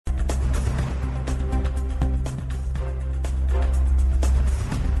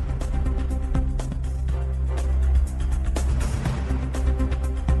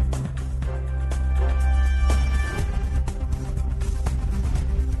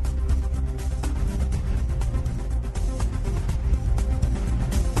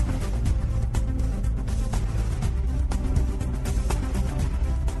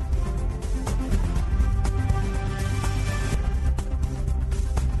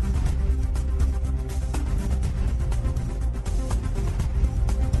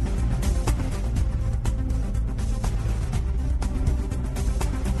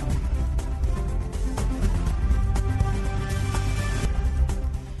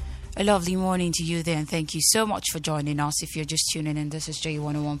A lovely morning to you there, and thank you so much for joining us. If you're just tuning in, this is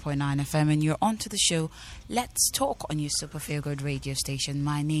J101.9 FM, and you're on to the show Let's Talk on your Super Feel Good radio station.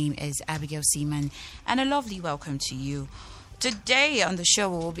 My name is Abigail Seaman, and a lovely welcome to you. Today on the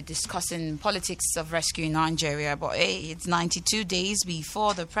show, we will be discussing politics of rescuing Nigeria, but it's 92 days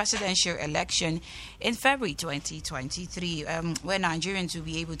before the presidential election in February 2023, where Nigerians will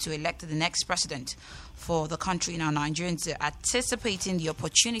be able to elect the next president for the country. Now, Nigerians are anticipating the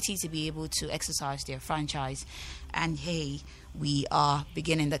opportunity to be able to exercise their franchise. And hey, we are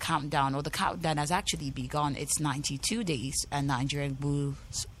beginning the countdown, or the countdown has actually begun. It's 92 days, and Nigerian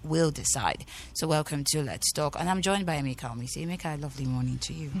will decide. So welcome to Let's Talk. And I'm joined by Emeka Omise. Emeka, a lovely morning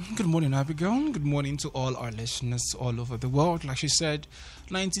to you. Good morning, Abigail. Good morning to all our listeners all over the world. Like she said,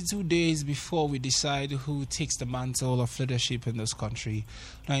 92 days before we decide who takes the mantle of leadership in this country.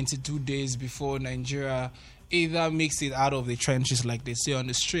 92 days before Nigeria either makes it out of the trenches, like they say on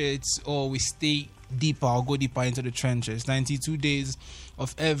the streets, or we stay deeper or go deeper into the trenches. 92 days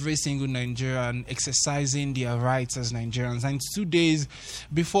of every single Nigerian exercising their rights as Nigerians. 92 days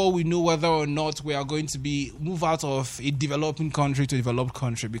before we know whether or not we are going to move out of a developing country to a developed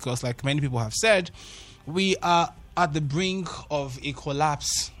country, because like many people have said, we are at the brink of a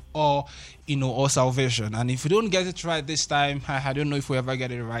collapse or salvation. And if we don't get it right this time, I don't know if we ever get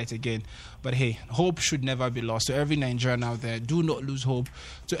it right again. But hey, hope should never be lost. To every Nigerian out there, do not lose hope.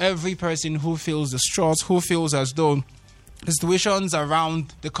 To every person who feels distraught, who feels as though the situations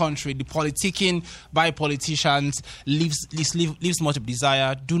around the country, the politicking by politicians leaves much of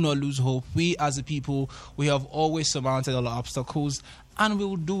desire, do not lose hope. We as a people, we have always surmounted all our obstacles, and we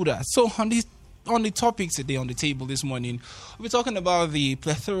will do that. So on the topic today, on the table this morning, we're talking about the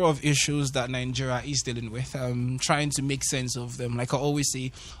plethora of issues that Nigeria is dealing with, trying to make sense of them. Like I always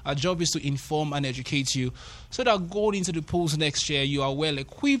say, our job is to inform and educate you so that going into the polls next year, you are well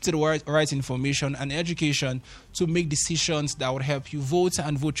equipped with the right information and education to make decisions that would help you vote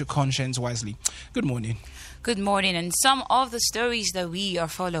and vote your conscience wisely. Good morning. Good morning. And some of the stories that we are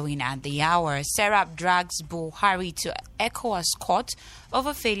following at the hour. Serap drags Buhari to ECOWAS court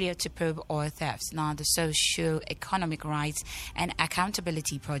over failure to probe oil thefts. Now, the Socio-Economic Rights and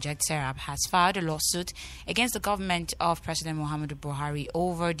Accountability Project, Serap, has filed a lawsuit against the government of President Muhammadu Buhari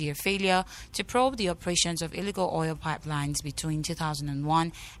over their failure to probe the operations of illegal oil pipelines between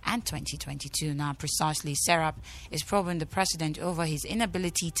 2001 and 2022. Now, precisely, Serap is probing the president over his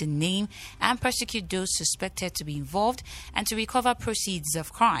inability to name and prosecute those suspected to be involved and to recover proceeds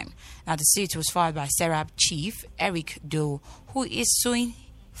of crime. Now, the suit was filed by Serap chief Eric Doe, who is suing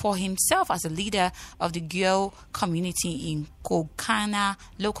for himself as a leader of the Gyo community in Kokana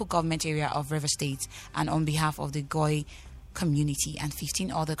local government area of River State, and on behalf of the Goi community and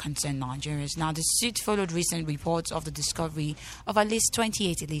 15 other concerned Nigerians. Now, the suit followed recent reports of the discovery of at least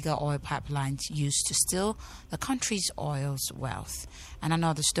 28 illegal oil pipelines used to steal the country's oil's wealth. And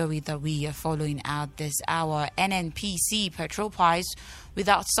another story that we are following out this hour, NNPC petrol price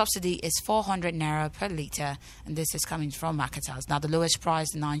without subsidy is 400 naira per litre, and this is coming from marketers. Now, the lowest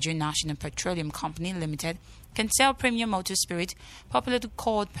price the Nigerian National Petroleum Company Limited can sell premium motor spirit, popularly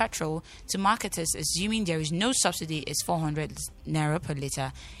called petrol, to marketers, assuming there is no subsidy, is 400 naira per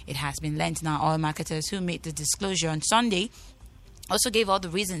litre. It has been lent. Now, oil marketers who made the disclosure on Sunday also gave all the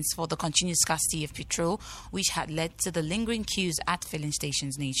reasons for the continued scarcity of petrol, which had led to the lingering queues at filling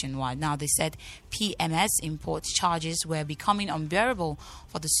stations nationwide. Now, they said PMS import charges were becoming unbearable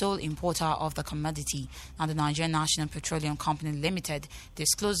for the sole importer of the commodity. Now, the Nigerian National Petroleum Company Limited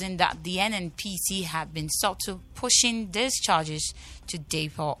disclosing that the NNPC had been sought to pushing these charges to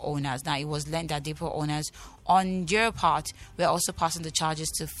depot owners. Now, it was learned that depot owners on their part were also passing the charges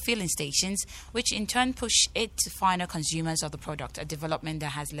to filling stations, which in turn push it to final consumers of the product, a development that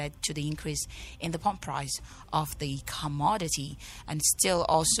has led to the increase in the pump price of the commodity. And still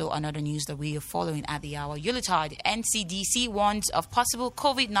also another news that we are following at the hour, Yuletide, NCDC warns of possible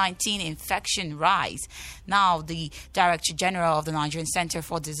COVID-19 infection rise. Now, the Director General of the Nigerian Center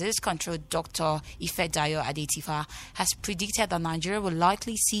for Disease Control, Dr. Ifedayo Adetifa, has predicted that Nigeria will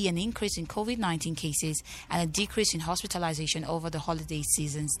likely see an increase in COVID-19 cases and a decrease in hospitalization over the holiday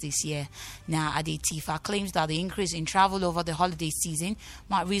seasons this year. Now, Adetifa claims that the increase in travel over the holiday season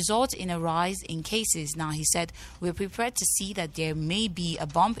might result in a rise in cases. Now, he said, we're prepared to see that there may be a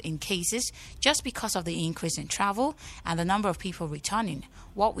bump in cases just because of the increase in travel and the number of people returning.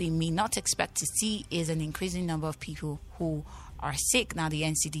 What we may not expect to see is an increasing number of people who are sick. Now, the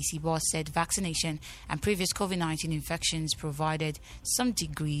NCDC boss said vaccination and previous COVID-19 infections provided some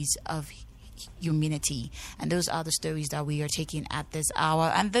degrees of immunity. And those are the stories that we are taking at this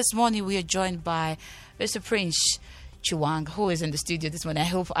hour. And this morning we are joined by Mr. Prince Chuang, who is in the studio this morning. I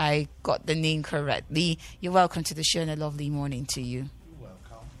hope I got the name correctly. You're welcome to the show, and a lovely morning to you. You're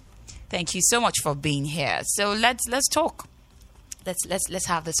welcome. Thank you so much for being here. So let's talk. Let's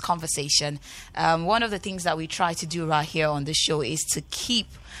have this conversation. One of the things that we try to do right here on the show is to keep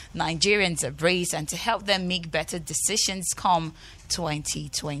Nigerians abreast and to help them make better decisions come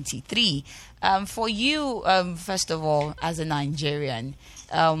 2023. For you, first of all, as a Nigerian,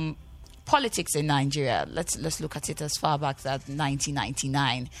 politics in Nigeria, let's look at it as far back as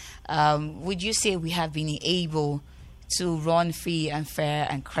 1999. Would you say we have been able to run free and fair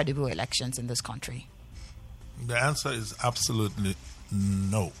and credible elections in this country? The answer is absolutely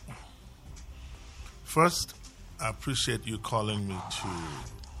no. First, I appreciate you calling me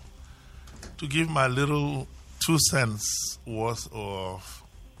to give my little 2 cents worth of,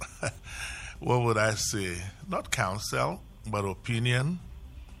 what would I say, not counsel, but opinion.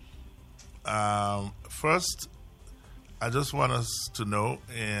 First, I just want us to know,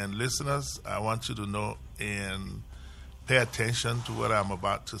 and listeners, I want you to know and pay attention to what I'm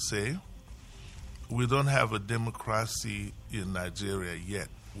about to say. We don't have a democracy in Nigeria yet.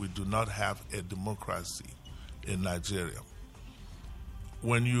 We do not have a democracy in Nigeria.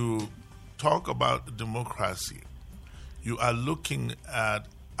 When you talk about democracy, you are looking at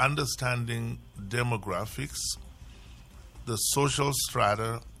understanding demographics, the social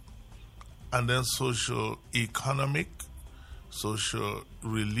strata, and then social economic, social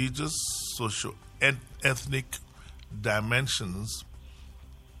religious, social ethnic dimensions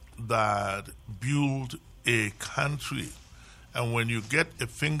that build a country. And when you get a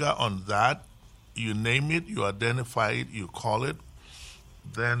finger on that, you name it, you identify it, you call it,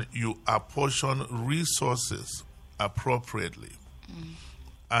 then you apportion resources appropriately.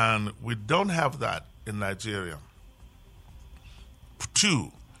 And we don't have that in Nigeria.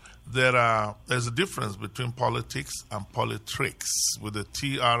 2, there's a difference between politics and politricks with the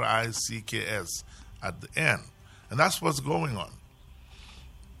TRICKS at the end. And that's what's going on.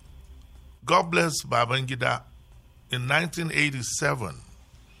 God bless Babangida. In 1987,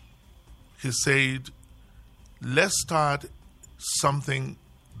 he said, let's start something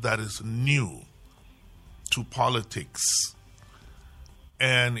that is new to politics.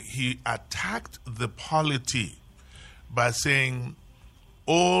 And he attacked the polity by saying,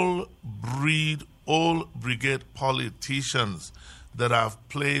 all brigade politicians that have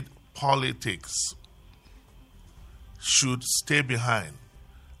played politics should stay behind.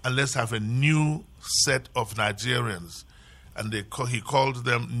 And let's have a new set of Nigerians. And he called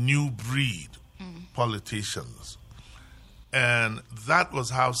them new breed politicians. And that was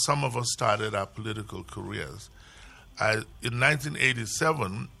how some of us started our political careers. In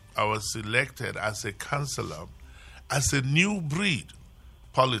 1987, I was elected as a councillor, as a new breed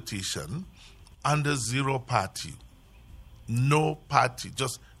politician under zero party. No party.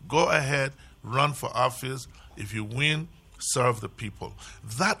 Just go ahead, run for office. If you win, serve the people.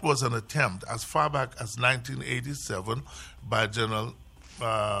 That was an attempt as far back as 1987 by General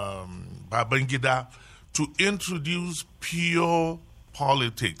Babangida to introduce pure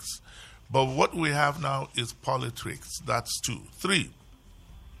politics. But what we have now is politics. That's 2. 3,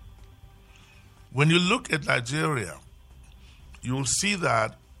 when you look at Nigeria, you'll see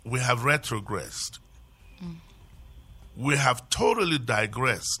that we have retrogressed. We have totally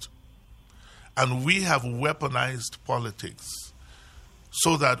digressed. And we have weaponized politics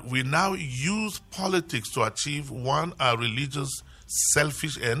so that we now use politics to achieve, 1, our religious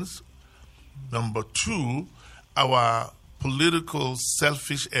selfish ends. Number 2, our political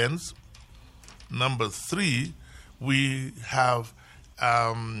selfish ends. Number 3, we have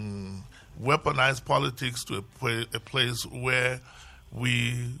weaponized politics to a place where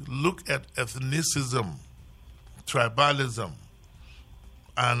we look at ethnicism, tribalism,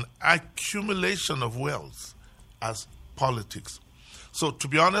 and accumulation of wealth as politics. So to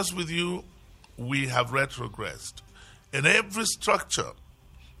be honest with you, we have retrogressed. In every structure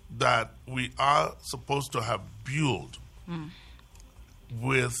that we are supposed to have built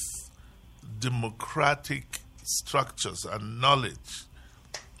with democratic structures and knowledge,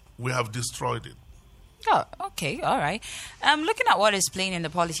 we have destroyed it. Oh, okay, all right. Looking at what is playing in the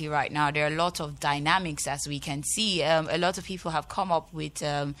polity right now, there are a lot of dynamics, as we can see. A lot of people have come up with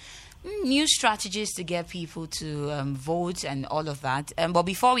new strategies to get people to vote and all of that. But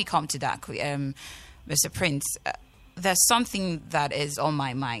before we come to that, Mr. Prince, there's something that is on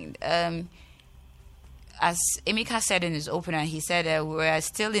my mind. As Emeka said in his opener, he said we're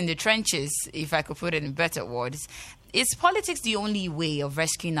still in the trenches, if I could put it in better words. Is politics the only way of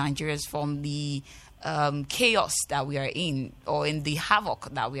rescuing Nigerians from the chaos that we are in, or in the havoc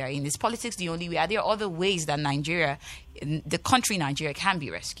that we are in? Is politics the only way? Are there other ways that the country Nigeria, can be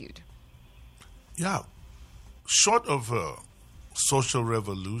rescued? Yeah. Short of a social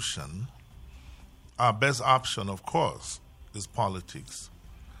revolution, our best option, of course, is politics.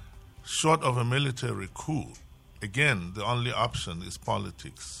 Short of a military coup, again, the only option is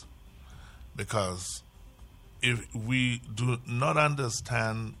politics. Because if we do not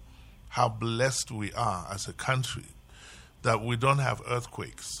understand how blessed we are as a country, that we don't have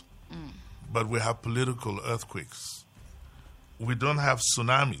earthquakes, but we have political earthquakes. We don't have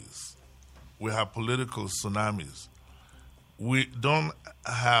tsunamis. We have political tsunamis. We don't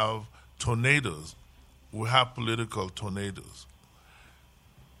have tornadoes. We have political tornadoes.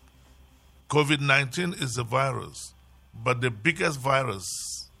 COVID-19 is a virus, but the biggest virus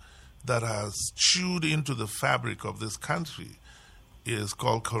that has chewed into the fabric of this country is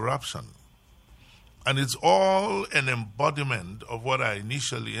called corruption. And it's all an embodiment of what I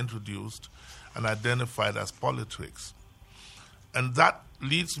initially introduced and identified as politics. And that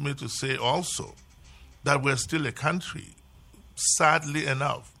leads me to say also that we're still a country, sadly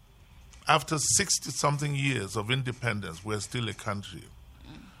enough. After 60-something years of independence, we're still a country.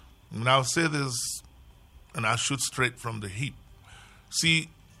 And I'll say this, and I'll shoot straight from the hip. See,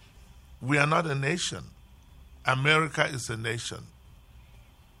 we are not a nation. America is a nation.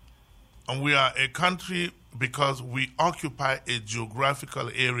 And we are a country because we occupy a geographical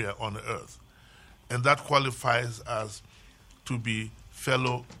area on earth. And that qualifies us to be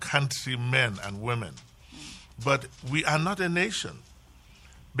fellow countrymen and women. But we are not a nation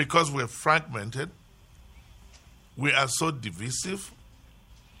because we're fragmented. We are so divisive.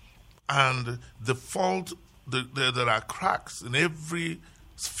 And there are cracks in every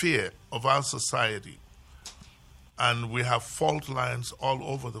sphere of our society. And we have fault lines all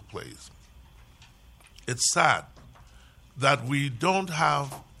over the place. It's sad that we don't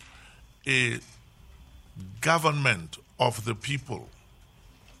have a government of the people,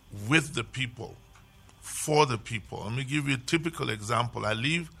 with the people, for the people. Let me give you a typical example. I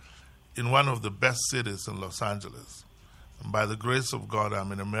live in one of the best cities in Los Angeles. And by the grace of God,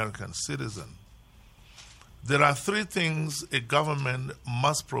 I'm an American citizen. There are three things a government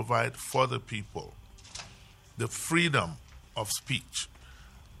must provide for the people. The freedom of speech.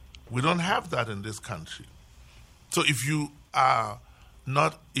 We don't have that in this country. So if you are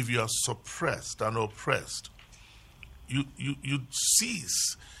suppressed and oppressed, you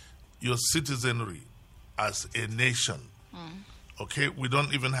cease your citizenry as a nation. Okay? We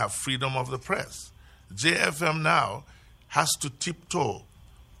don't even have freedom of the press. JFM now has to tiptoe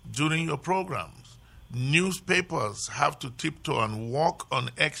during your programs. Newspapers have to tiptoe and walk on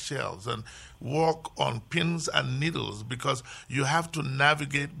eggshells and walk on pins and needles because you have to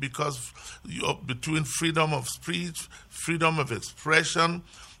navigate between freedom of speech, freedom of expression,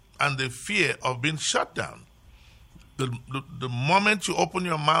 and the fear of being shut down. The moment you open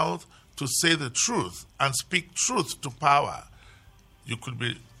your mouth to say the truth and speak truth to power, you could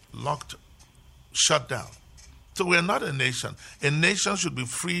be shut down. So we're not a nation. A nation should be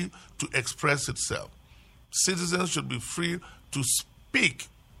free to express itself. Citizens should be free to speak.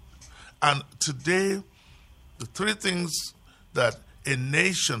 And today, the three things that a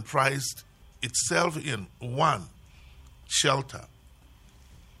nation prized itself in: 1, shelter.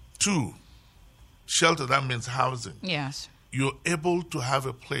 2, shelter, that means housing. Yes. You're able to have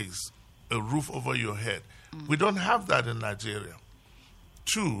a place, a roof over your head. We don't have that in Nigeria.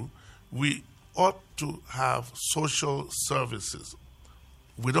 2, we ought to have social services.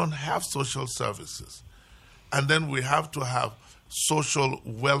 We don't have social services. And then we have to have social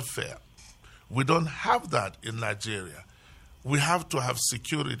welfare. We don't have that in Nigeria. We have to have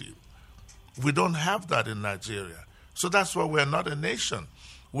security. We don't have that in Nigeria. So that's why we're not a nation.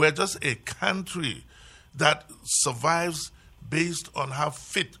 We're just a country that survives based on how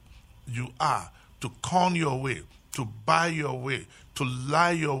fit you are to con your way, to buy your way, to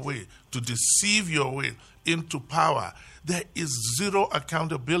lie your way, to deceive your way into power. There is zero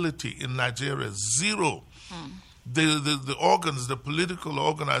accountability in Nigeria, zero. The organs, the political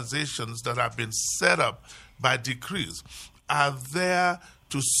organizations that have been set up by decrees are there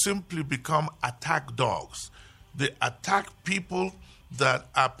to simply become attack dogs. They attack people that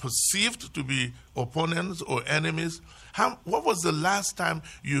are perceived to be opponents or enemies. What was the last time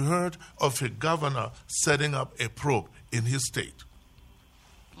you heard of a governor setting up a probe in his state?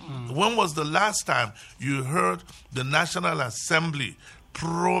 When was the last time you heard the National Assembly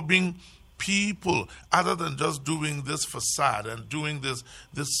probing people, other than just doing this facade and doing this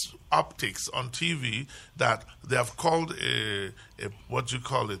optics on TV that they have called a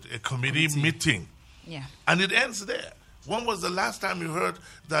committee meeting? Yeah. And it ends there. When was the last time you heard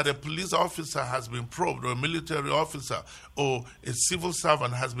that a police officer has been probed, or a military officer, or a civil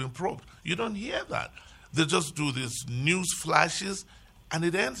servant has been probed? You don't hear that. They just do these news flashes, and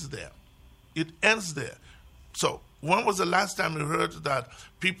it ends there. It ends there. So, when was the last time you heard that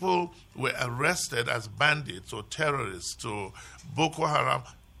people were arrested as bandits or terrorists or Boko Haram?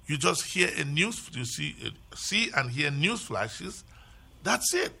 You just hear you see and hear news flashes.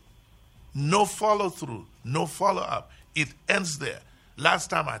 That's it. No follow-through, no follow-up. It ends there. Last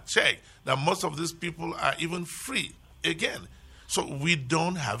time I checked, that most of these people are even free again. So we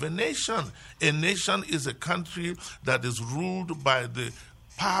don't have a nation. A nation is a country that is ruled by the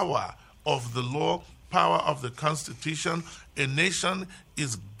power of the law, power of the Constitution. A nation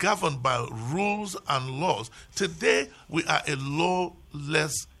is governed by rules and laws. Today, we are a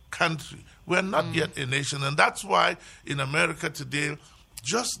lawless country. We are not yet a nation. And that's why in America today,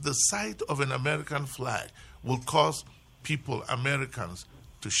 just the sight of an American flag will cause people, Americans,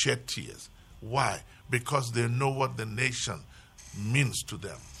 to shed tears. Why? Because they know what the nation means to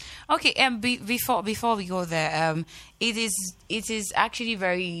them. Okay, and before we go there, it is actually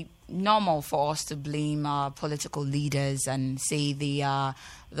very normal for us to blame our political leaders and say they are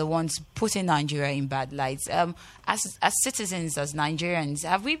the ones putting Nigeria in bad lights. As citizens, as Nigerians,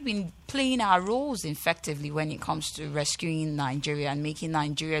 have we been playing our roles effectively when it comes to rescuing Nigeria and making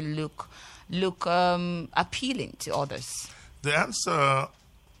Nigeria look appealing to others? The answer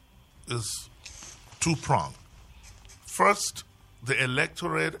is two-pronged. First, the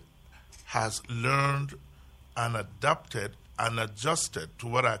electorate has learned and adapted and adjusted to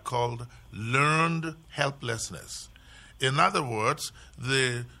what I called learned helplessness. In other words,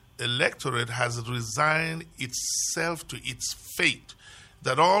 the electorate has resigned itself to its fate,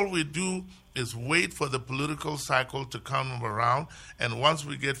 that all we do is wait for the political cycle to come around, and once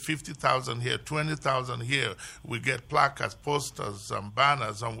we get 50,000 here, 20,000 here, we get placards, posters, and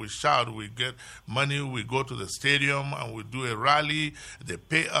banners, and we shout, we get money, we go to the stadium, and we do a rally, they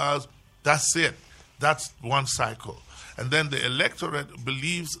pay us. That's it. That's one cycle. And then the electorate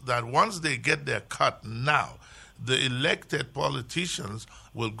believes that once they get their cut now, the elected politicians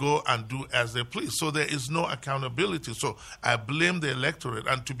will go and do as they please. So there is no accountability. So I blame the electorate.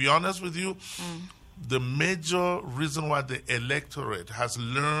 And to be honest with you, the major reason why the electorate has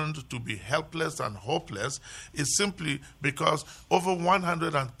learned to be helpless and hopeless is simply because over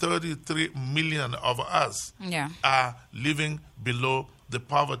 133 million of us are living below the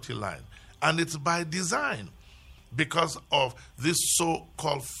poverty line. And it's by design, because of this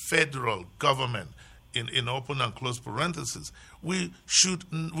so-called federal government. In open and close parentheses, we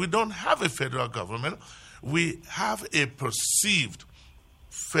don't have a federal government. We have a perceived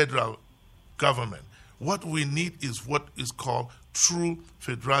federal government. What we need is what is called true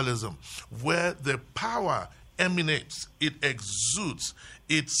federalism, where the power emanates, it exudes,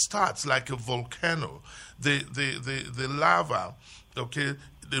 it starts like a volcano. The lava, okay,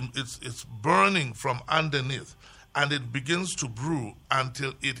 it's burning from underneath, and it begins to brew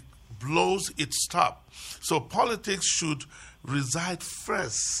until it blows its top. So politics should reside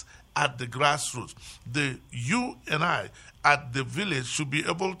first at the grassroots. You and I at the village should be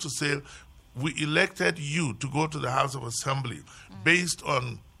able to say, we elected you to go to the House of Assembly based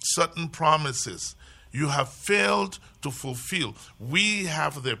on certain promises you have failed to fulfill. We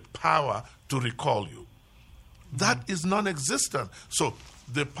have the power to recall you. That is non-existent. So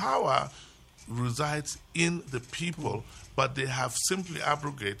the power resides in the people, but they have simply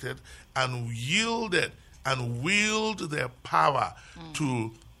abrogated and yielded and wield their power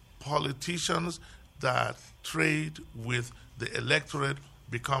to politicians that trade with the electorate,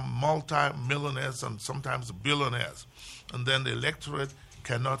 become multi-millionaires and sometimes billionaires. And then the electorate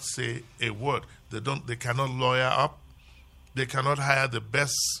cannot say a word. They cannot lawyer up. They cannot hire the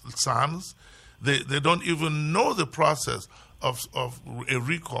best sons. They don't even know the process of a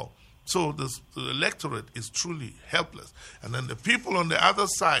recall. So the electorate is truly helpless. And then the people on the other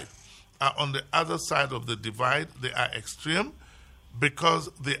side are on the other side of the divide. They are extreme because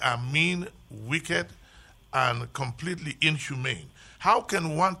they are mean, wicked, and completely inhumane. How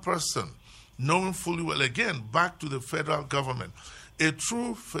can one person, knowing fully well, again, back to the federal government, a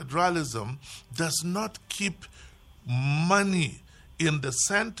true federalism does not keep money in the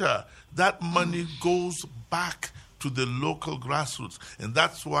center. That money goes back to the local grassroots. And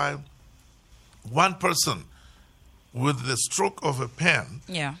that's why one person with the stroke of a pen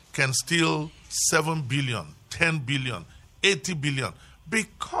can steal 7 billion, 10 billion, 80 billion,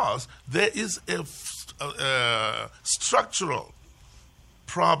 because there is a structural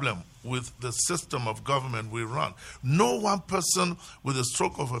problem with the system of government we run. No one person with a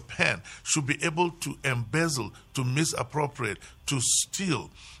stroke of a pen should be able to embezzle, to misappropriate, to steal,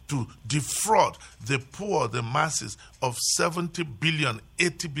 to defraud the poor, the masses of 70 billion,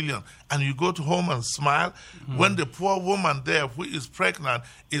 80 billion. And you go to home and smile when the poor woman there who is pregnant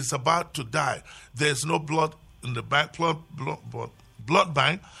is about to die. There's no blood in the bank, blood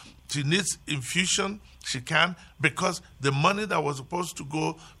bank. She needs infusion. She can, because the money that was supposed to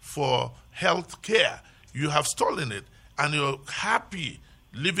go for health care, you have stolen it, and you're happy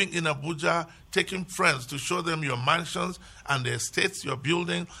living in Abuja, taking friends to show them your mansions and the estates you're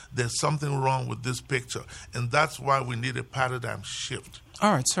building. There's something wrong with this picture, and that's why we need a paradigm shift.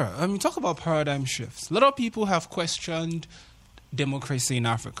 All right, sir. You talk about paradigm shifts. A lot of people have questioned democracy in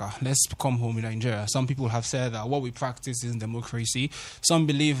Africa. Let's come home in Nigeria. Some people have said that what we practice is democracy. Some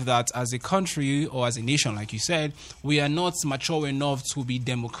believe that as a country or as a nation, like you said, we are not mature enough to be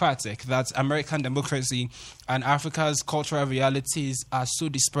democratic, that American democracy and Africa's cultural realities are so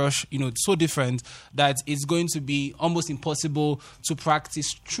dispersed, so different that it's going to be almost impossible to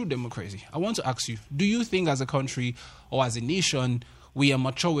practice true democracy. I want to ask you, do you think as a country or as a nation, we are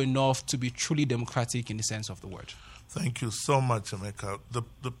mature enough to be truly democratic in the sense of the word? Thank you so much, Emeka.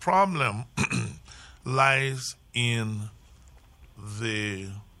 The problem lies in the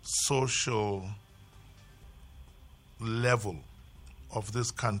social level of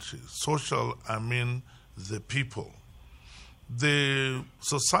this country. Social, I mean the people. The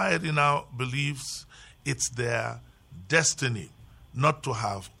society now believes it's their destiny not to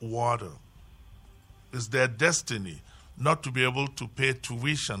have water. It's their destiny not to be able to pay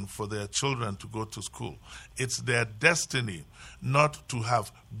tuition for their children to go to school. It's their destiny not to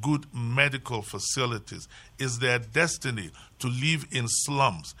have good medical facilities. It's their destiny to live in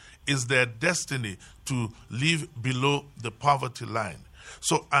slums. It's their destiny to live below the poverty line.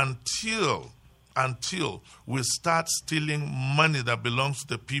 So until we start stealing money that belongs to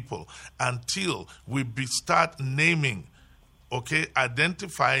the people, until we start naming,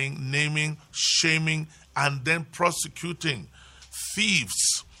 identifying, naming, shaming, and then prosecuting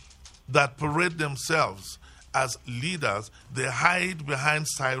thieves that parade themselves as leaders, they hide behind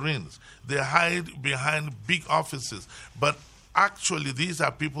sirens. They hide behind big offices. But actually, these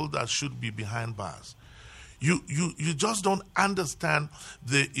are people that should be behind bars. You just don't understand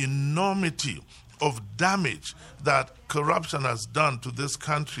the enormity of damage that corruption has done to this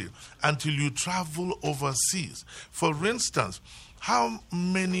country until you travel overseas. For instance, how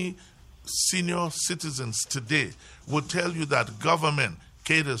many senior citizens today will tell you that government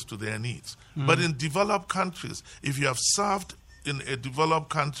caters to their needs? But in developed countries, if you have served in a developed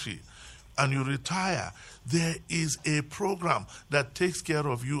country and you retire, there is a program that takes care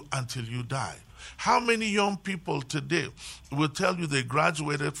of you until you die. How many young people today will tell you they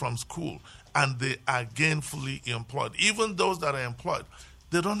graduated from school and they are gainfully employed? Even those that are employed,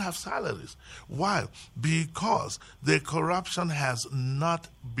 they don't have salaries. Why? Because the corruption has not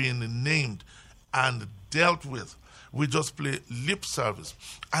been named and dealt with. We just play lip service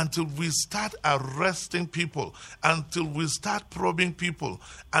until we start arresting people, until we start probing people,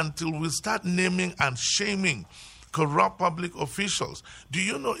 until we start naming and shaming corrupt public officials. Do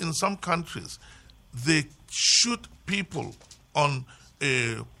you know in some countries, they shoot people on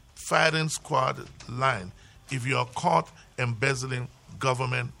a firing squad line if you are caught embezzling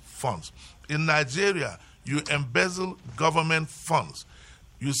government funds? In Nigeria, you embezzle government funds.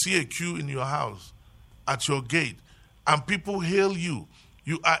 You see a queue in your house, at your gate, and people hail you.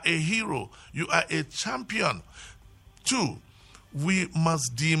 You are a hero. You are a champion. 2, we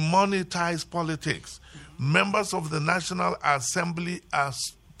must demonetize politics. Members of the National Assembly,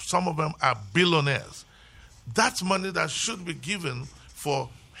 some of them are billionaires. That's money that should be given for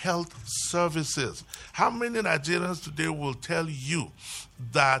health services. How many Nigerians today will tell you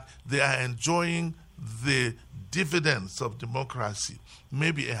that they are enjoying the dividends of democracy?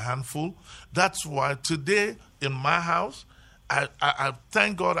 Maybe a handful. That's why today in my house, I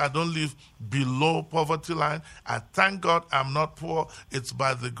thank God I don't live below poverty line. I thank God I'm not poor. It's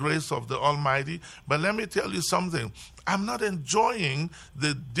by the grace of the Almighty. But let me tell you something. I'm not enjoying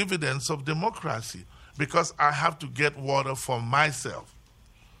the dividends of democracy because I have to get water for myself.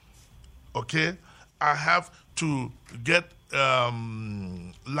 Okay? I have to get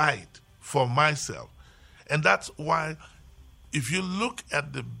light for myself. And that's why if you look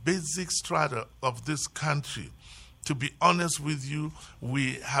at the basic strata of this country, to be honest with you,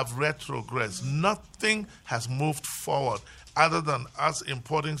 we have retrogressed. Nothing has moved forward other than us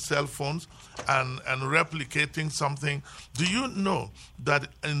importing cell phones and replicating something. Do you know that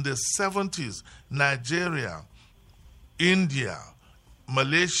in the 70s, Nigeria, India,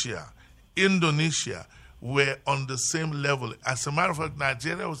 Malaysia, Indonesia were on the same level. As a matter of fact,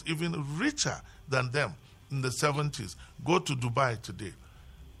 Nigeria was even richer than them in the 70s. Go to Dubai today.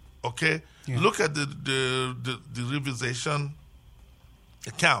 Okay? Yeah. Look at the revisation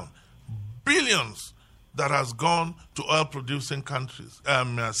account. Billions that has gone to oil-producing countries,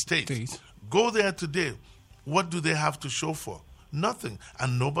 states. Go there today. What do they have to show for? Nothing.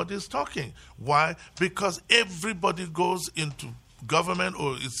 And nobody's talking. Why? Because everybody goes into government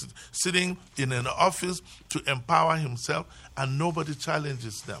or is sitting in an office to empower himself, and nobody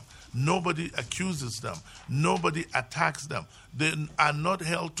challenges them. Nobody accuses them. Nobody attacks them. They are not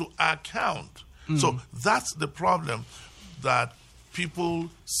held to account. So that's the problem that people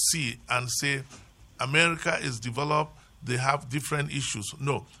see and say, America is developed, they have different issues.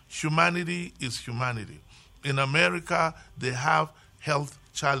 No, humanity is humanity. In America, they have health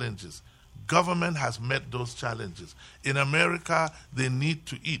challenges. Government has met those challenges. In America, they need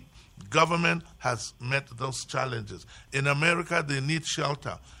to eat. Government has met those challenges. In America, they need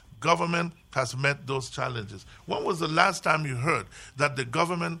shelter. Government has met those challenges. When was the last time you heard that the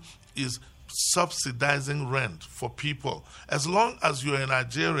government is subsidizing rent for people? As long as you're a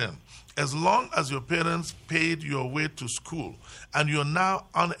Nigerian, as long as your parents paid your way to school and you're now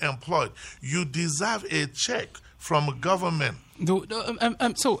unemployed, you deserve a check from government.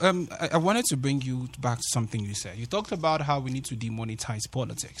 I wanted to bring you back to something you said. You talked about how we need to demonetize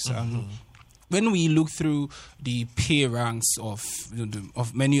politics. When we look through the pay ranks of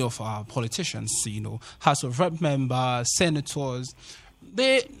many of our politicians, House of Rep members, senators,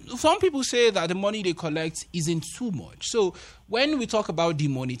 some people say that the money they collect isn't too much. So when we talk about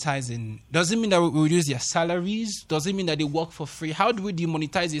demonetizing, does it mean that we reduce their salaries? Does it mean that they work for free? How do we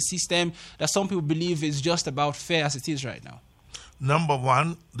demonetize a system that some people believe is just about fair as it is right now? Number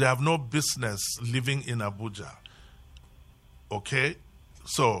one, they have no business living in Abuja. Okay?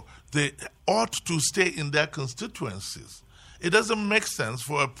 So they ought to stay in their constituencies. It doesn't make sense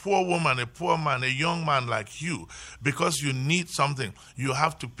for a poor woman, a poor man, a young man like you, because you need something, you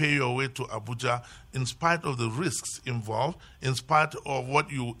have to pay your way to Abuja in spite of the risks involved, in spite of what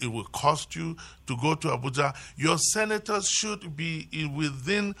it will cost you to go to Abuja. Your senators should be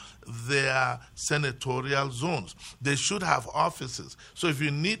within their senatorial zones. They should have offices. So if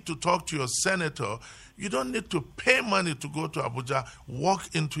you need to talk to your senator, you don't need to pay money to go to Abuja.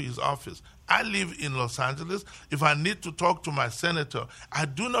 Walk into his office. I live in Los Angeles. If I need to talk to my senator, I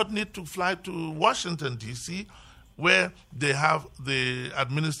do not need to fly to Washington, D.C., where they have the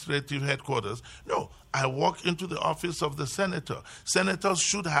administrative headquarters. No, I walk into the office of the senator. Senators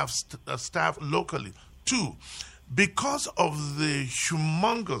should have staff locally. Two, because of the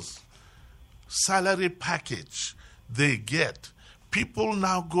humongous salary package they get, people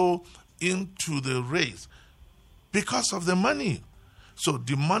now go into the race because of the money. So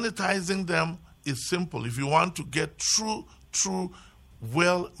demonetizing them is simple. If you want to get true,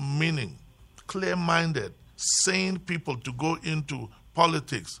 well-meaning, clear-minded, sane people to go into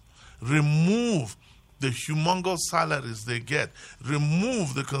politics, remove the humongous salaries they get,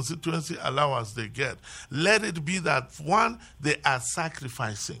 remove the constituency allowance they get. Let it be that, one, they are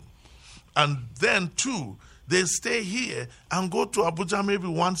sacrificing. And then, two, they stay here and go to Abuja maybe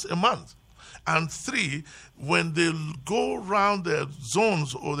once a month. And three, when they go around their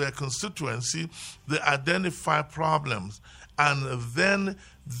zones or their constituency, they identify problems and then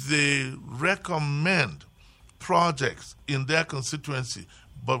they recommend projects in their constituency.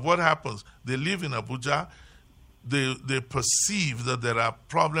 But what happens? They live in Abuja, they perceive that there are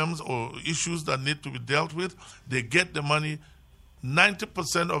problems or issues that need to be dealt with, they get the money.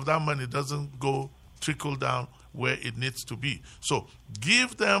 90% of that money doesn't trickle down where it needs to be. So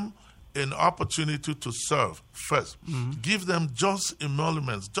give them an opportunity to serve first. Give them just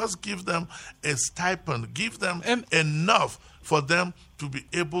emoluments. Just give them a stipend. Give them enough for them to be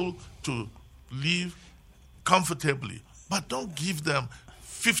able to live comfortably. But don't give them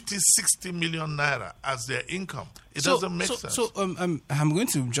 50, 60 million naira as their income. It doesn't make sense. So I'm going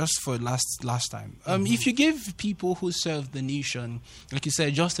to, just for last time, if you give people who serve the nation, like you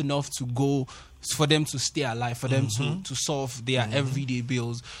said, just enough to go for them to stay alive, for them to solve their everyday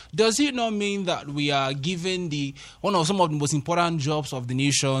bills, does it not mean that we are giving some of the most important jobs of the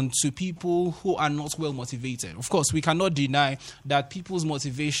nation to people who are not well motivated? Of course, we cannot deny that people's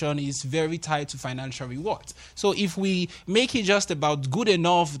motivation is very tied to financial reward. So if we make it just about good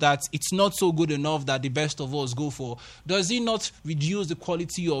enough that it's not so good enough that the best of us go for, does it not reduce the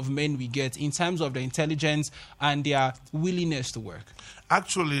quality of men we get in terms of their intelligence and their willingness to work?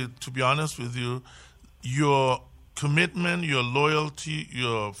 Actually, to be honest with you, your commitment, your loyalty,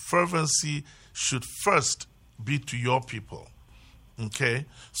 your fervency should first be to your people. Okay?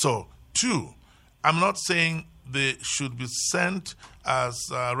 So, 2, I'm not saying they should be sent as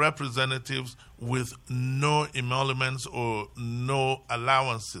representatives with no emoluments or no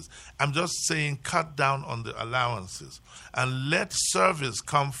allowances. I'm just saying cut down on the allowances and let service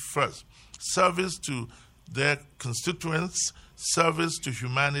come first. Service to their constituents, service to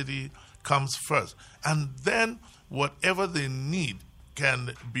humanity comes first. And then whatever they need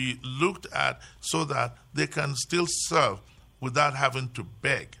can be looked at so that they can still serve without having to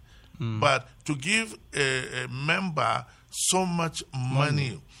beg. But to give a member so much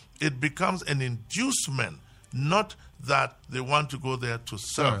money, it becomes an inducement, not that they want to go there to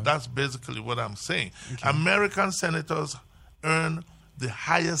serve. Right. That's basically what I'm saying. Okay. American senators earn the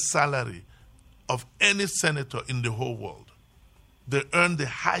highest salary of any senator in the whole world. They earn the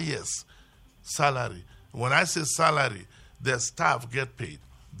highest salary. When I say salary, their staff get paid.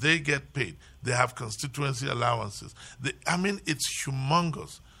 They get paid. They have constituency allowances. It's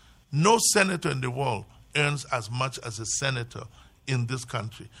humongous. No senator in the world earns as much as a senator in this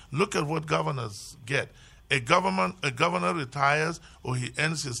country. Look at what governors get. A governor retires or he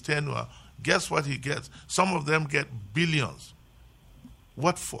ends his tenure. Guess what he gets? Some of them get billions.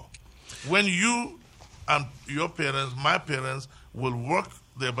 What for? When you and your parents, my parents, will work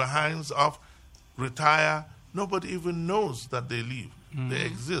their behinds off, retire, nobody even knows that they live. They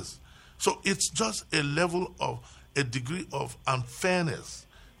exist. So it's just a degree of unfairness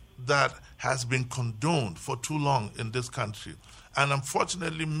that has been condoned for too long in this country. And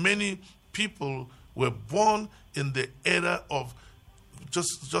unfortunately, many people were born in the era of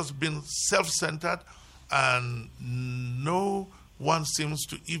just being self-centered, and no one seems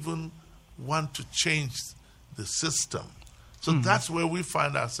to even want to change the system. So that's where we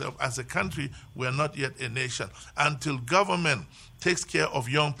find ourselves. As a country, we're not yet a nation. Until government takes care of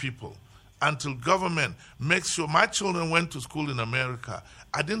young people, until government makes sure my children went to school in America,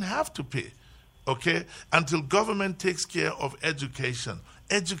 I didn't have to pay, okay? Until government takes care of education.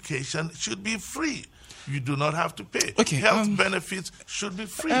 Education should be free. You do not have to pay. Okay, Health benefits should be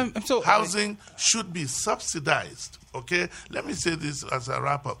free. Housing should be subsidized, okay? Let me say this as a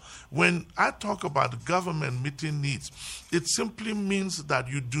wrap-up. When I talk about government meeting needs, it simply means that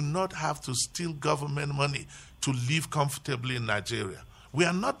you do not have to steal government money to live comfortably in Nigeria. We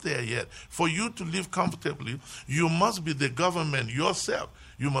are not there yet. For you to live comfortably, you must be the government yourself.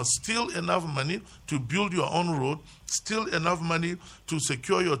 You must steal enough money to build your own road, steal enough money to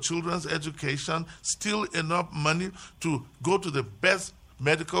secure your children's education, steal enough money to go to the best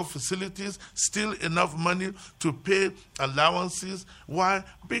medical facilities, steal enough money to pay allowances. Why?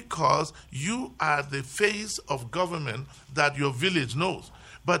 Because you are the face of government that your village knows.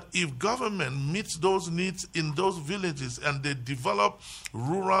 But if government meets those needs in those villages and they develop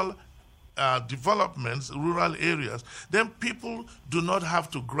rural developments, rural areas, then people do not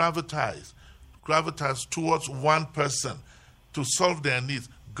have to gravitate towards one person to solve their needs.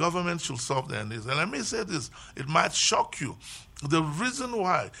 Government should solve their needs. And let me say this, it might shock you. The reason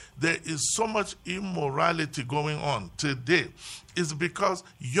why there is so much immorality going on today is because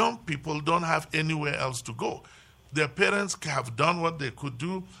young people don't have anywhere else to go. Their parents have done what they could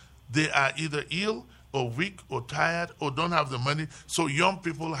do. They are either ill or weak or tired or don't have the money. So young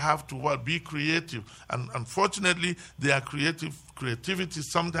people have to be creative. And unfortunately, their creativity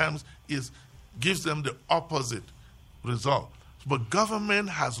sometimes gives them the opposite result. But government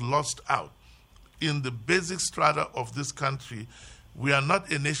has lost out. In the basic strata of this country, we are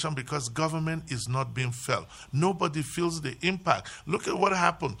not a nation because government is not being felt. Nobody feels the impact. Look at what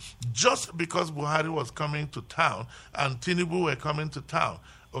happened. Just because Buhari was coming to town and Tinubu were coming to town,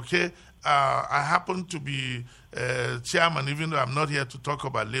 okay? I happen to be chairman, even though I'm not here to talk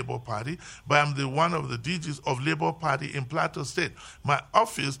about Labour Party, but I'm one of the DGs of Labour Party in Plateau State. My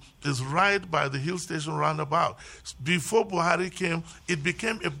office is right by the Hill Station roundabout. Before Buhari came, it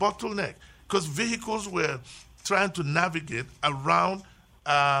became a bottleneck because vehicles were trying to navigate around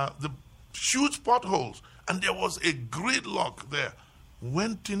the huge potholes, and there was a gridlock there.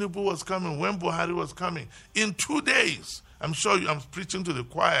 When Tinubu was coming, when Buhari was coming, in 2 days, I'm sure I'm preaching to the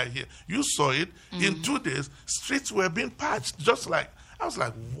choir here, you saw it, in 2 days, streets were being patched, I was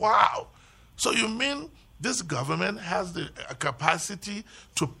like, wow. So you mean this government has the capacity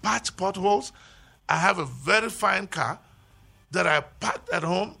to patch potholes? I have a very fine car that I parked at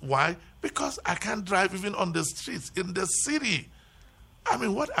home. Why? Because I can't drive even on the streets in the city. I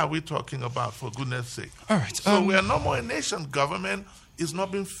mean, what are we talking about, for goodness sake? All right. So we are no more a nation. Government is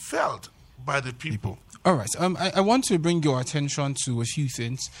not being felt by the people. All right. I want to bring your attention to a few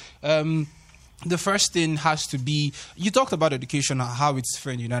things. the first thing has to be, you talked about education and how it's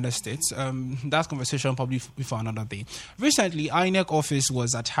fair in the United States. That conversation probably for another day. Recently, INEC office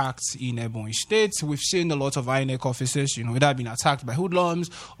was attacked in Ebonyi State. We've seen a lot of INEC offices, that have been attacked by hoodlums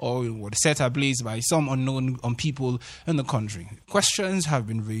or were set ablaze by some unknown people in the country. Questions have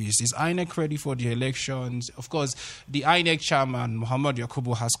been raised. Is INEC ready for the elections? Of course, the INEC chairman, Muhammad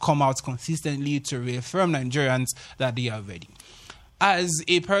Yakubu, has come out consistently to reaffirm Nigerians that they are ready. As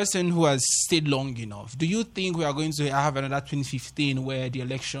a person who has stayed long enough, do you think we are going to have another 2015 where the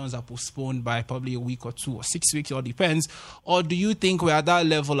elections are postponed by probably a week or 2 or 6 weeks, it all depends? Or do you think we're at that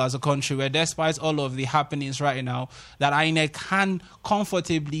level as a country where, despite all of the happenings right now, that INEC can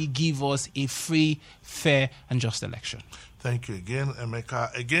comfortably give us a free, fair, and just election? Thank you again,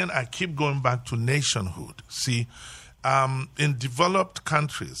 Emeka. Again, I keep going back to nationhood. See, in developed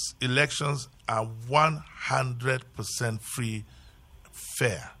countries, elections are 100% free,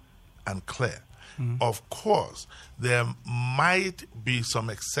 fair and clear. Of course, there might be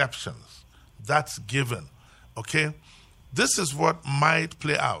some exceptions. That's given. Okay? This is what might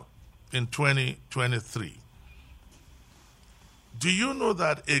play out in 2023. Do you know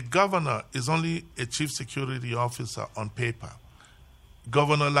that a governor is only a chief security officer on paper?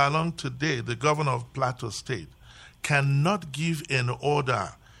 Governor Lalong today, the governor of Plateau State, cannot give an order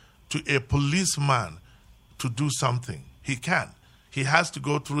to a policeman to do something. He can't. He has to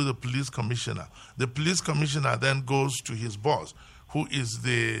go through the police commissioner. The police commissioner then goes to his boss, who is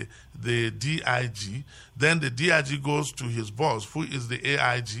the DIG. Then the DIG goes to his boss, who is the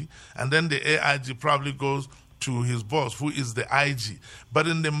AIG. And then the AIG probably goes to his boss, who is the IG. But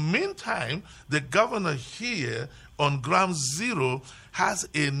in the meantime, the governor here on ground zero has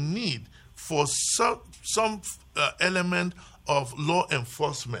a need for some element of law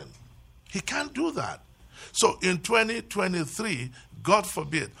enforcement. He can't do that. So in 2023, God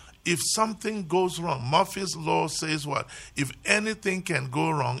forbid, if something goes wrong, Murphy's Law says what? If anything can go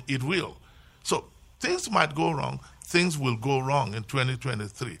wrong, it will. So things might go wrong, things will go wrong in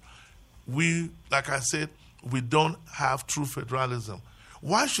 2023. We, like I said, we don't have true federalism.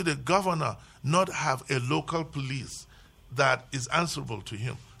 Why should a governor not have a local police that is answerable to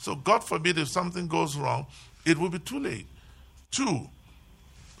him? So God forbid if something goes wrong, it will be too late. 2,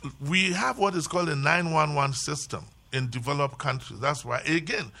 we have what is called a 911 system in developed countries. That's why,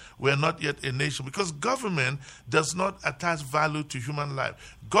 again, we're not yet a nation, because government does not attach value to human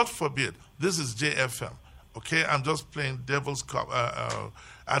life. God forbid, this is JFM, okay? I'm just playing devil's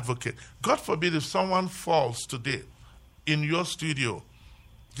advocate. God forbid if someone falls today in your studio,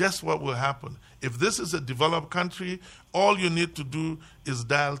 guess what will happen? If this is a developed country, all you need to do is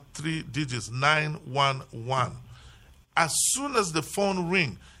dial 3 digits, 911. As soon as the phone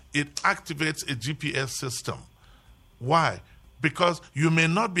rings, it activates a GPS system. Why? Because you may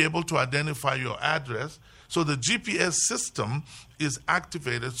not be able to identify your address, so the GPS system is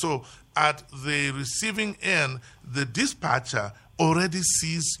activated. So at the receiving end, the dispatcher already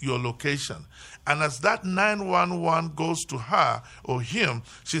sees your location. And as that 911 goes to her or him,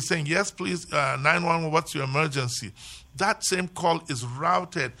 she's saying, yes, please, 911, what's your emergency? That same call is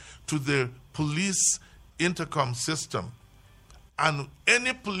routed to the police intercom system. And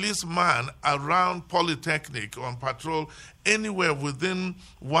any policeman around Polytechnic on patrol, anywhere within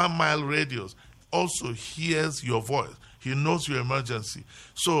 1 mile radius, also hears your voice. He knows your emergency.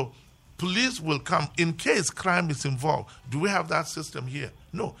 So police will come in case crime is involved. Do we have that system here?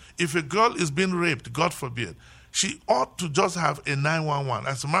 No. If a girl is being raped, God forbid, she ought to just have a 911.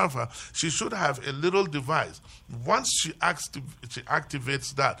 As a matter of fact, she should have a little device. Once she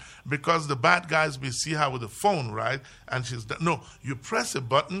activates that, because the bad guys may see her with a phone, right? And she's done. No, you press a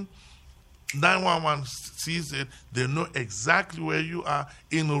button, 911 sees it, they know exactly where you are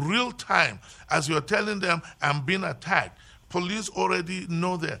in real time. As you're telling them, I'm being attacked, police already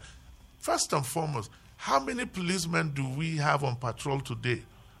know that. First and foremost, how many policemen do we have on patrol today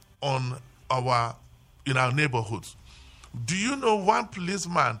in our neighborhoods? Do you know one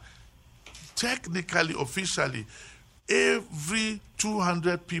policeman, technically, officially, every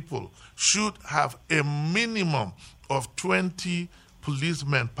 200 people should have a minimum of 20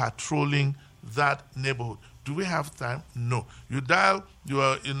 policemen patrolling that neighborhood? Do we have time? No. You dial, you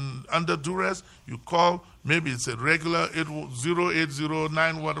are under duress, you call, maybe it's a regular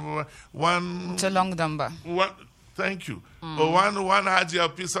 0809, whatever, one. It's a long number. Thank you. Or one Haji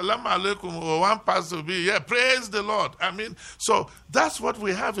Api, Salam Alaikum, or one Pastor B. Yeah, praise the Lord. I mean, so that's what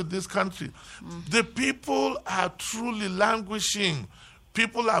we have in this country. The people are truly languishing.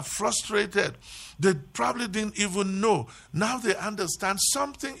 People are frustrated. They probably didn't even know. Now they understand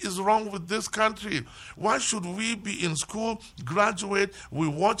something is wrong with this country. Why should we be in school, graduate? We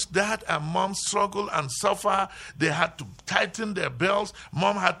watch dad and mom struggle and suffer. They had to tighten their belts.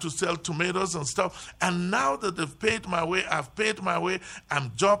 Mom had to sell tomatoes and stuff. And now that they've paid my way, I've paid my way,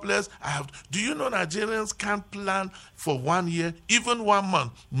 I'm jobless. Do you know Nigerians can't plan for 1 year, even 1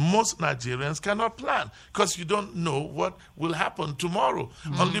 month? Most Nigerians cannot plan because you don't know what will happen tomorrow,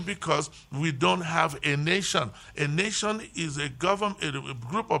 only because we don't have a nation. A nation is a government, a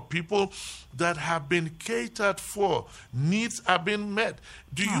group of people that have been catered for. Needs are being met.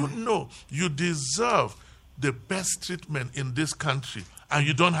 Do you know you deserve the best treatment in this country, and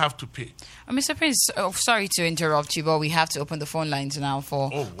you don't have to pay? Mr. Prince, sorry to interrupt you, but we have to open the phone lines now for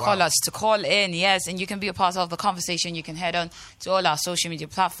callers to call in. Yes, and you can be a part of the conversation. You can head on to all our social media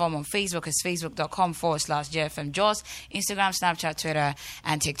platform. On Facebook, it's facebook.com/JFM-JAWS, Instagram, Snapchat, Twitter,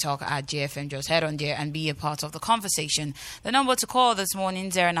 and TikTok at JFM-JAWS. Head on there and be a part of the conversation. The number to call this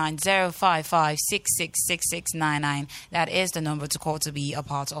morning, 09055666699. That is the number to call to be a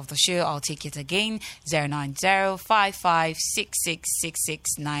part of the show. I'll take it again,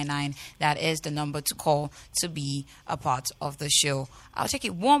 09055666699. That is the number to call to be a part of the show. I'll take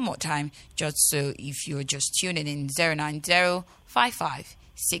it one more time, just so if you're just tuning in,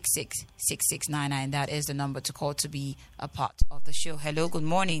 09055666699. That is the number to call to be a part of the show. Hello, good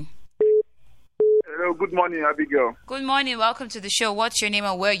morning. Hello, good morning, Abigail. Good morning, welcome to the show. What's your name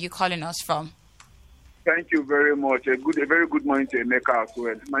and where are you calling us from? Thank you very much. A very good morning to Emeka as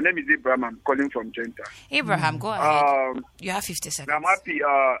well. My name is Abraham. I'm calling from Genta. Abraham, go ahead. You have 50 seconds. I'm happy.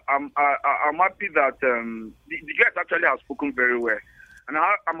 I'm happy that the guest actually has spoken very well, and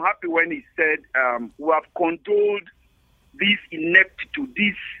I'm happy when he said we have condoled this ineptitude,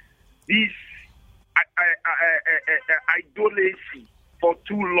 this idolatry for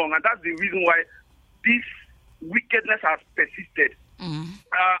too long, and that's the reason why this wickedness has persisted.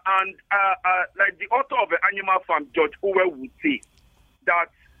 Like the author of the Animal Farm, George Orwell, would say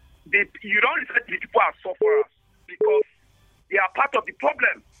that you don't refer to the people as sufferers because they are part of the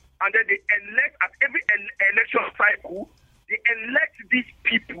problem, and then they elect at every election cycle. They elect these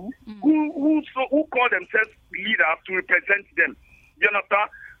people who call themselves leaders to represent them. You understand?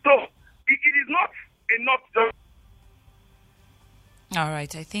 So it is not enough. All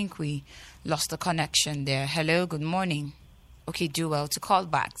right, I think we lost the connection there. Hello, good morning. Okay, do well to call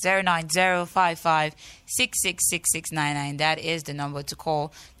back. 09055666699. That is the number to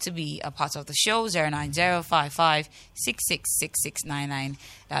call to be a part of the show. 09055666699.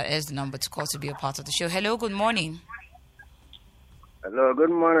 That is the number to call to be a part of the show. Hello, good morning. Hello, good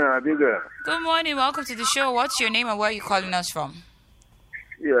morning, Abigail. Good morning, welcome to the show. What's your name and where are you calling us from?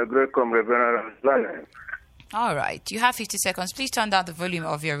 Yeah, great comrade, Venerable. All right, you have 50 seconds. Please turn down the volume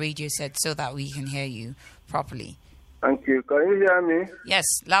of your radio set so that we can hear you properly. Thank you. Can you hear me? Yes,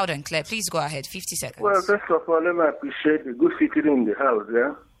 loud and clear. Please go ahead. 50 seconds. Well, first of all, let me appreciate the good sitting in the house,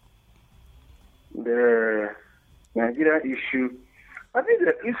 yeah? The Nigeria issue. I think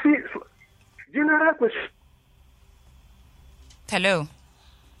that, you see, general question. Hello.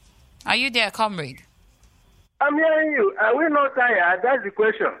 Are you there, comrade? I'm hearing you. Are we not tired? That's the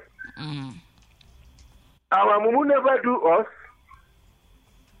question. Our Mumu never do us.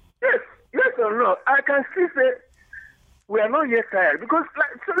 Yes or no? I can still say we are not yet tired because.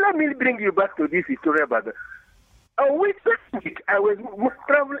 So let me bring you back to this story about the. A week I was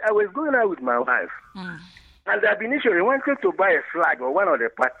traveling. I was going out with my wife, and I initially wanted to buy a flag or one of the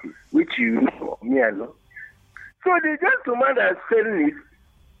parties, which you know, me I know. So the gentleman that's selling it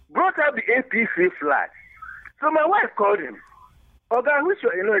brought up the APC flag. So my wife called him. Okay, which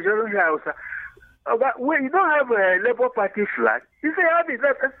okay, wait, you don't have a Labour Party flag? He said, I have it.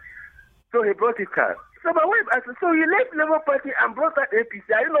 So he brought it out. So my wife asked, so you left Labour Party and brought out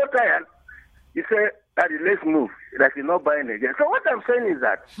APC. Are you not tired? He said, Daddy, let's move. That is not buying again. So what I'm saying is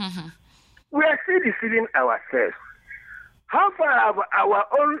that we are still deceiving ourselves. How far have our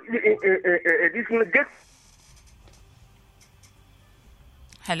own get?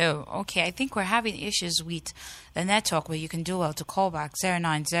 Hello. Okay, I think we're having issues with the network, where you can do well to call back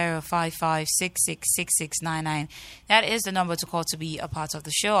 09055666699. That is the number to call to be a part of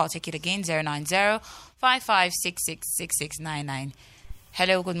the show. I'll take it again, 09055666699.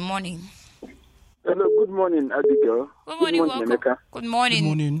 Hello, good morning. Hello, good morning, Abigail. Good morning, welcome. Emeka. Good morning. Good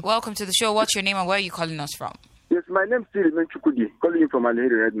morning. Welcome to the show. What's your name and where are you calling us from? Yes, my name is Stephen Chukudi, calling you from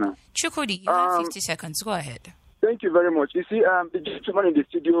Alheri right now. Chukudi, you have 50 seconds. Go ahead. Thank you very much. You see, the gentleman in the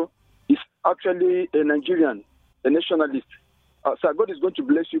studio is actually a Nigerian, a nationalist. So God is going to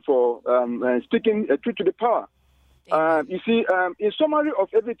bless you for speaking truth to the power. You see, in summary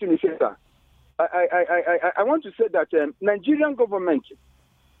of everything he said, I want to say that Nigerian government,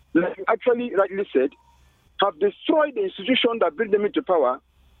 like you actually rightly said, have destroyed the institution that bring them into power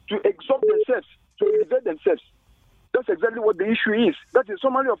to exalt themselves, to elevate themselves. That's exactly what the issue is. That is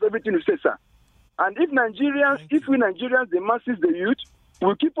summary of everything you say, sir. And if we Nigerians, the masses, the youth,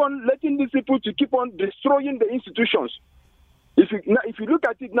 will keep on letting these people to keep on destroying the institutions. If you look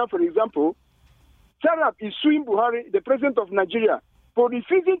at it now, for example, Serap is suing Buhari, the president of Nigeria, for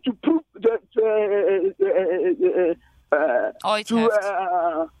refusing to prove the oil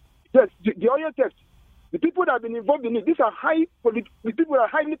theft. The people that have been involved in it, these are the people are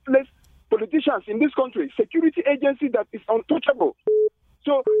highly placed politicians in this country, security agency that is untouchable.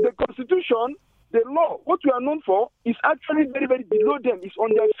 So the constitution, the law, what we are known for is actually very, very below them. It's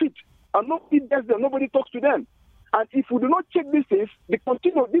on their feet. And nobody does them, nobody talks to them. And if we do not check these things, this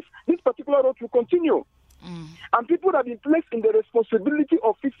particular road will continue. And people that have been placed in the responsibility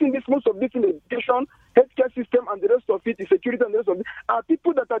of fixing most of this in the education, healthcare system, and the rest of it, the security and the rest of it, are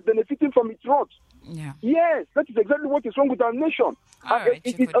people that are benefiting from its rot. Yeah. Yes, that is exactly what is wrong with our nation.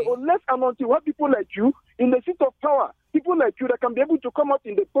 Unless and until we have people like you in the seat of power, people like you that can be able to come out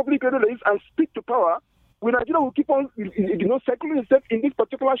in the public areas and speak to power, Nigeria will keep on, circling itself in this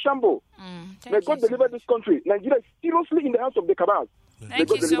particular shamble. May God deliver this country. Nigeria is seriously in the hands of the cabal. Thank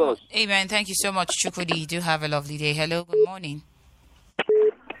you so much. Amen. Thank you so much, Chukwudi. Do have a lovely day. Hello, good morning.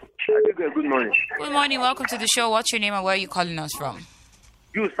 Good morning. Good morning. Welcome to the show. What's your name and where are you calling us from?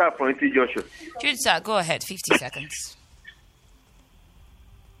 You start from T. Joshua. Good, sir. Go ahead. 50 seconds.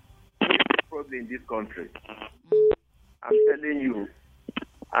 Problem in this country. I'm telling you.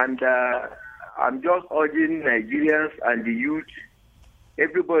 And I'm just urging Nigerians and the youth,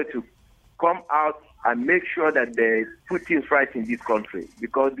 everybody to come out and make sure that they put things right in this country.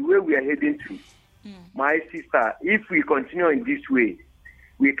 Because the way we are heading to, my sister, if we continue in this way,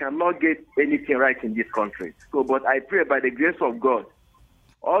 we cannot get anything right in this country. So, but I pray by the grace of God,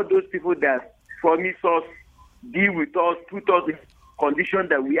 all those people that promise us, deal with us, put us in condition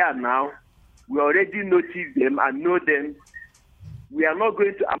that we are now, we already notice them and know them. We are not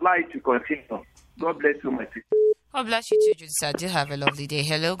going to allow it to continue. God bless you, my sister. God bless you too, Jude, sir. Do have a lovely day.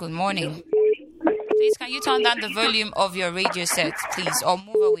 Hello, good morning. Please, can you turn down the volume of your radio set, please, or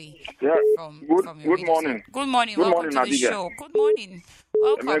move away from your good morning. Set. Good morning. Welcome to the show. Good morning.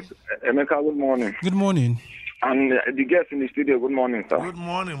 Welcome. Emeka, good morning. Good morning. And the guests in the studio, good morning, sir. Good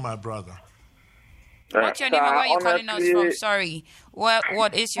morning, my brother. What's your name and where are you calling us from? Sorry.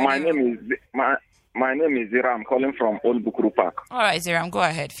 What is your name? My name is Zira. I'm calling from Old Bukuru Park. All right, Zira, go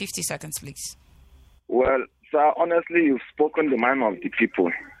ahead. 50 seconds, please. Well, sir, honestly, you've spoken the mind of the people.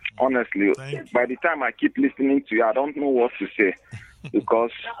 Honestly, by the time I keep listening to you, I don't know what to say.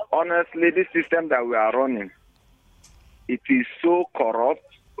 Because, honestly, this system that we are running, it is so corrupt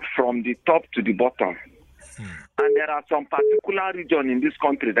from the top to the bottom. And there are some particular region in this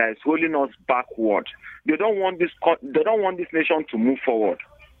country that is holding us backward. They don't want this nation to move forward.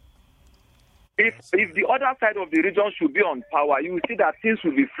 If the other side of the region should be on power, you will see that things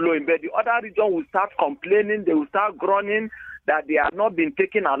will be flowing. But the other region will start complaining, they will start groaning that they are not being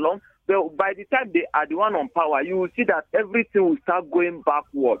taken along. But by the time they are the one on power, you will see that everything will start going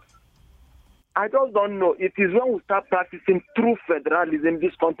backward. I just don't know. It is when we start practicing true federalism,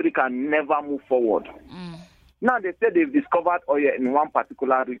 this country can never move forward. Now they say they've discovered oil in one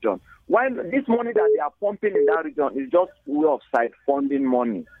particular region. Why this money that they are pumping in that region is just way of side funding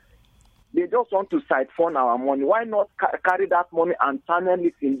money. They just want to side fund our money. Why not carry that money and channel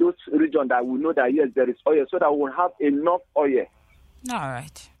it in those regions that we know that yes, there is oil, so that we'll have enough oil. All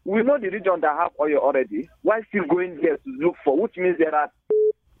right. We know the region that have oil already. Why still going there to look for? Which means there are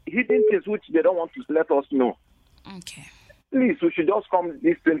hidden things which they don't want to let us know. Okay. Please, we should just come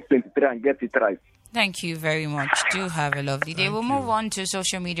this 2023 and get it right. Thank you very much. Do have a lovely day. We'll move on to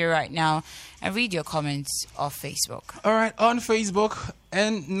social media right now and read your comments off Facebook. All right, on Facebook,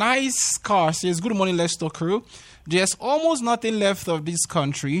 and Nice Car says, good morning, Leicester crew. There's almost nothing left of this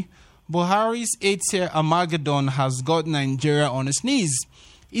country. Buhari's 8-year Armageddon has got Nigeria on its knees.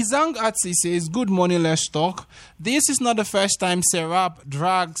 Izang Atsi says, good morning, let's talk. This is not the first time Serap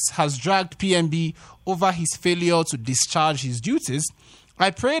has dragged PMB over his failure to discharge his duties. I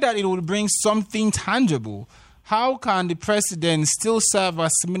pray that it will bring something tangible. How can the president still serve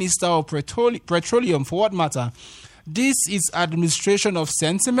as Minister of Petroleum for what matter? This is administration of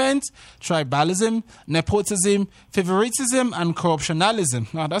sentiment, tribalism, nepotism, favoritism, and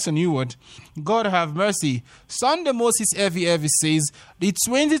corruptionalism. Now, that's a new word. God have mercy. Sunday Moses Evi says, the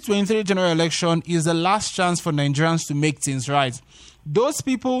 2023 general election is the last chance for Nigerians to make things right. Those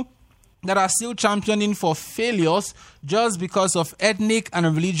people that are still championing for failures just because of ethnic and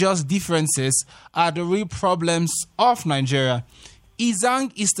religious differences are the real problems of Nigeria.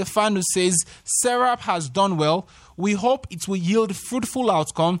 Izang Istefanu says, Serap has done well. We hope it will yield fruitful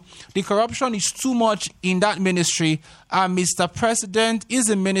outcome. The corruption is too much in that ministry, and Mr. President is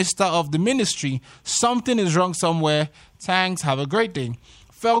a minister of the ministry. Something is wrong somewhere. Thanks. Have a great day.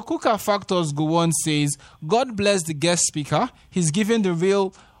 Felkuka Factors Gowon says, God bless the guest speaker. He's giving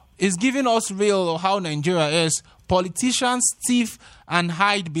us real how Nigeria is. Politicians thief and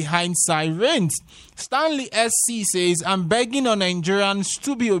hide behind sirens. Stanley SC says, I'm begging on Nigerians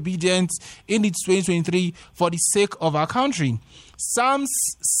to be obedient in its 2023 for the sake of our country.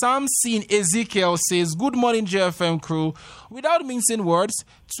 Samson Ezekiel says, good morning, JFM crew. Without mincing words,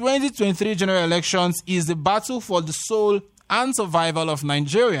 2023 general elections is the battle for the soul and survival of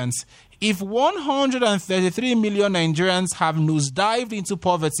Nigerians. If 133 million Nigerians have nosedived into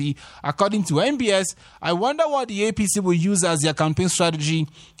poverty, according to NBS, I wonder what the APC will use as their campaign strategy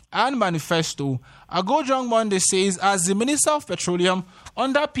and manifesto. Agojong Monday says, as the Minister of Petroleum,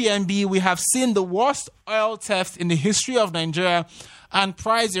 under PNB, we have seen the worst oil theft in the history of Nigeria and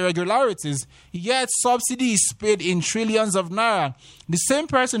price irregularities, yet subsidy is paid in trillions of naira. The same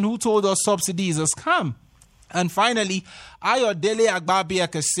person who told us subsidy is a scam. And finally, Ayodele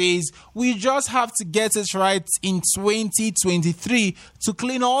Agbabiaka says, we just have to get it right in 2023 to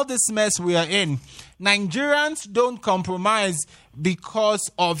clean all this mess we are in. Nigerians don't compromise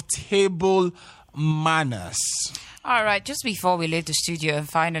because of table manners. All right, just before we leave the studio, and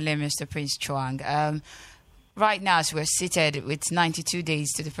finally, Mr. Prince Chuang, right now, as we're seated with 92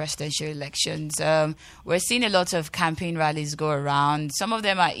 days to the presidential elections, we're seeing a lot of campaign rallies go around. Some of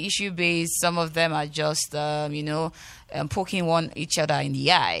them are issue-based. Some of them are just, poking each other in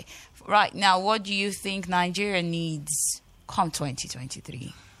the eye. Right now, what do you think Nigeria needs come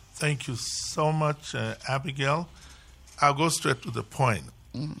 2023? Thank you so much, Abigail. I'll go straight to the point.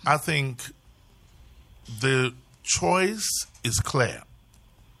 I think the choice is clear.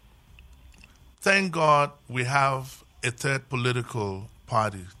 Thank God we have a third political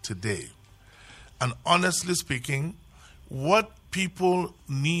party today. And honestly speaking, what people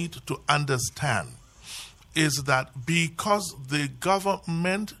need to understand is that because the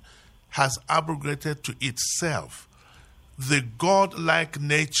government has abrogated to itself the God-like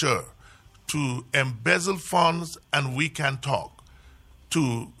nature to embezzle funds and we can talk,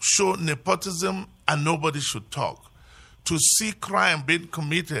 to show nepotism and nobody should talk, to see crime being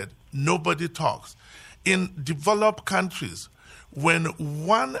committed, nobody talks. In developed countries, when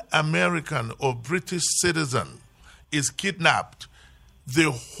one American or British citizen is kidnapped,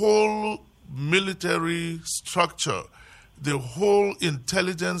 the whole military structure, the whole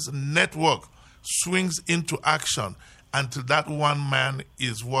intelligence network swings into action until that one man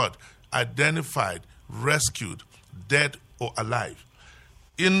is what? Identified, rescued, dead or alive.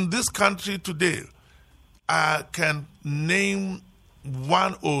 In this country today, I can name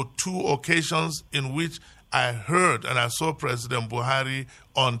one or two occasions in which I heard and I saw President Buhari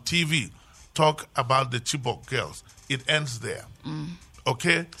on TV talk about the Chibok girls. It ends there.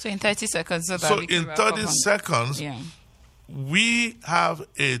 Okay? So in 30 seconds. We have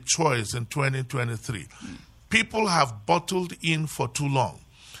a choice in 2023. People have bottled in for too long.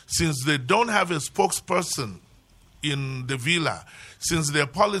 Since they don't have a spokesperson in the villa, since their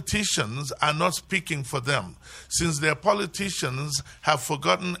politicians are not speaking for them, since their politicians have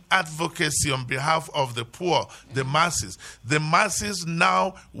forgotten advocacy on behalf of the poor, the masses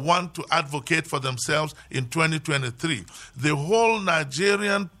now want to advocate for themselves in 2023. The whole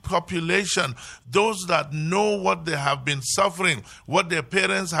Nigerian population, those that know what they have been suffering, what their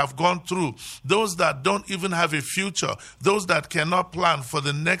parents have gone through, those that don't even have a future, those that cannot plan for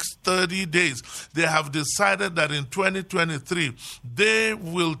the next 30 days, they have decided that in 2023, they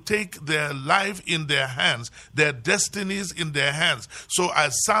will take their life in their hands, their destinies in their hands. So I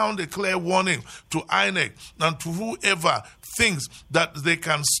sound a clear warning to INEC and to whoever thinks that they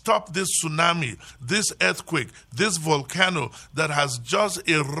can stop this tsunami, this earthquake, this volcano that has just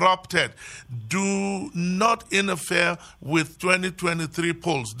erupted. Do not interfere with 2023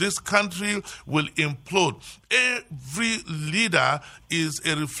 polls. This country will implode. Every leader is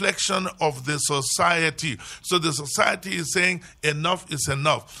a reflection of the society. So the society is saying enough is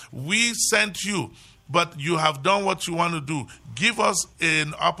enough. We sent you, but you have done what you want to do. Give us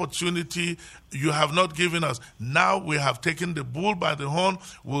an opportunity. You have not given us. Now we have taken the bull by the horn.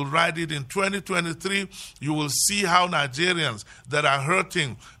 We'll ride it in 2023. You will see how Nigerians that are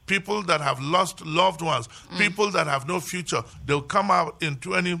hurting, people that have lost loved ones, people that have no future, they'll come out in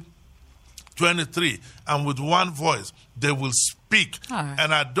 2023 23, and with one voice, they will speak. Right.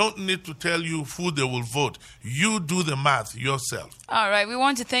 And I don't need to tell you who they will vote. You do the math yourself. All right. We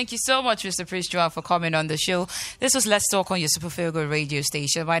want to thank you so much, Mr. Priestra, for coming on the show. This was Let's Talk on your Super Feel Good radio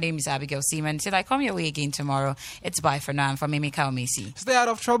station. My name is Abigail Seaman. Till I come your way again tomorrow, it's bye for now. I'm from Mimi Kaumisi. Stay out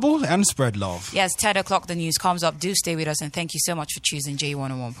of trouble and spread love. Yes, 10 o'clock, the news comes up. Do stay with us, and thank you so much for choosing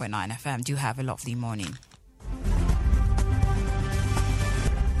J101.9 FM. Do have a lovely morning.